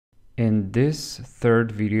In this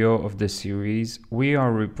third video of the series, we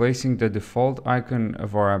are replacing the default icon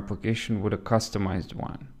of our application with a customized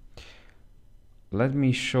one. Let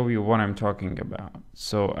me show you what I'm talking about.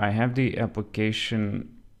 So I have the application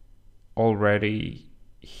already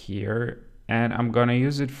here, and I'm gonna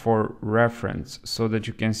use it for reference so that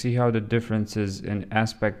you can see how the differences in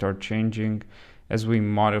aspect are changing as we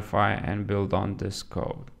modify and build on this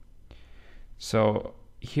code. So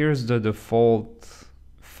here's the default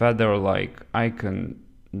feather-like icon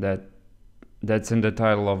that's in the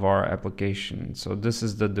title of our application. So this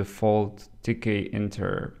is the default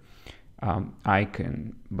Tkinter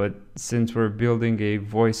icon, but since we're building a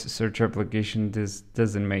voice search application, this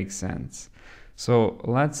doesn't make sense. So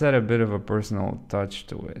let's add a bit of a personal touch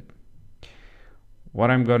to it. What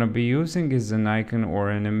I'm going to be using is an icon or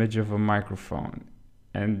an image of a microphone,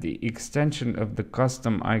 and the extension of the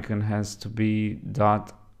custom icon has to be .ico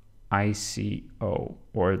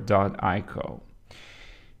or .ico.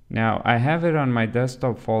 Now I have it on my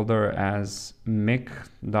desktop folder as mic.ico,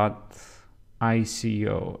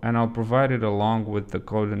 and I'll provide it along with the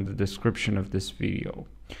code in the description of this video.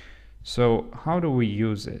 So how do we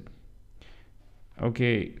use it?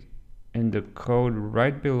 Okay, in the code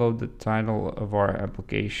right below the title of our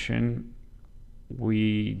application,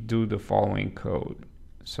 we do the following code.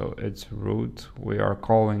 So it's root, we are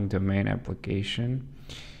calling the main application,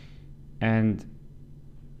 and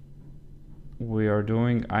we are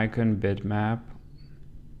doing icon bitmap,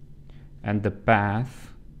 and the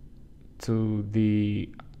path to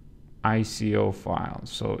the ICO file.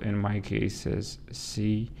 So in my case is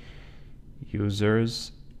C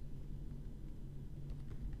users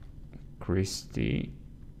Christie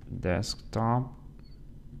desktop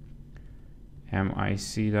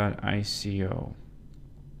mic.ico.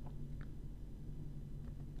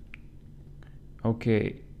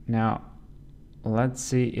 Okay, now let's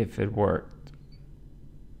see if it worked.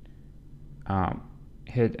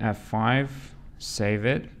 Hit F5, save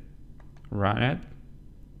it, run it.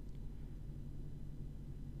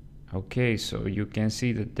 Okay, so you can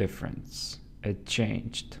see the difference. It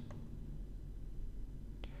changed.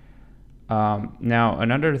 Now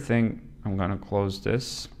another thing, I'm gonna close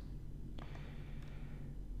this.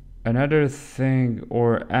 Another thing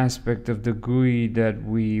or aspect of the GUI that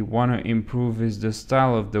we want to improve is the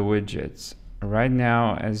style of the widgets. Right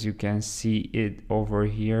now, as you can see it over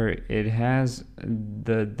here, it has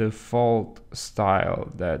the default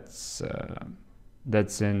style that's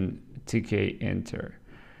in Tkinter.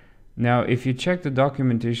 Now, if you check the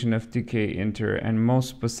documentation of Tkinter, and most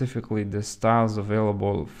specifically the styles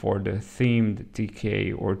available for the themed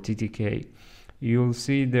TK or TTK, you'll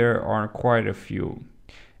see there are quite a few.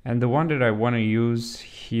 And the one that I want to use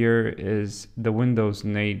here is the Windows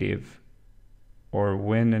native or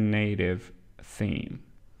Win native theme.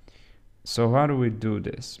 So how do we do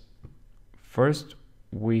this? First,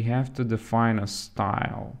 we have to define a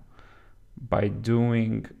style by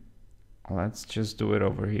doing, let's just do it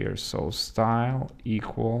over here. So style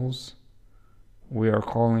equals, we are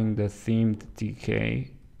calling the themed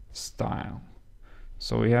TK style.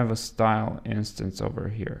 So we have a style instance over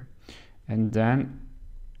here. And then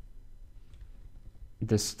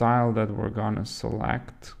the style that we're gonna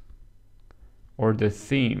select, or the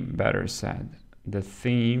theme, better said, the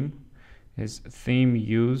theme is theme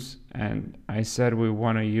use, and I said we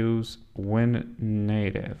want to use Win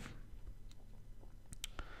native.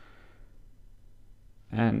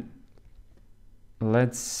 And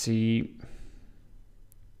let's see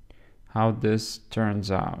how this turns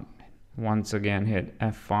out. Once again, hit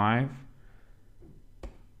F5,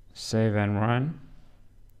 save and run.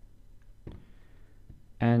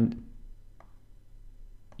 And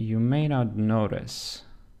you may not notice,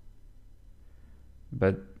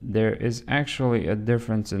 but there is actually a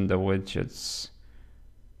difference in the widgets.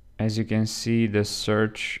 As you can see, the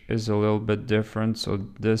search is a little bit different. So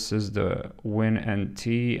this is the Win and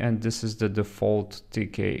T, and this is the default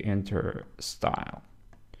Tkinter style.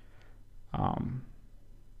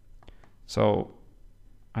 So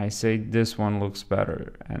I say this one looks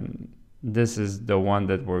better, and this is the one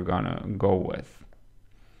that we're gonna go with.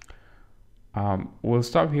 We'll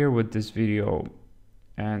stop here with this video,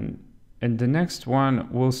 and in the next one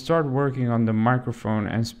we'll start working on the microphone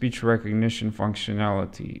and speech recognition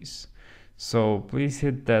functionalities. So please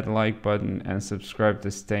hit that like button and subscribe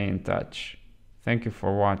to stay in touch. Thank you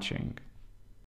for watching.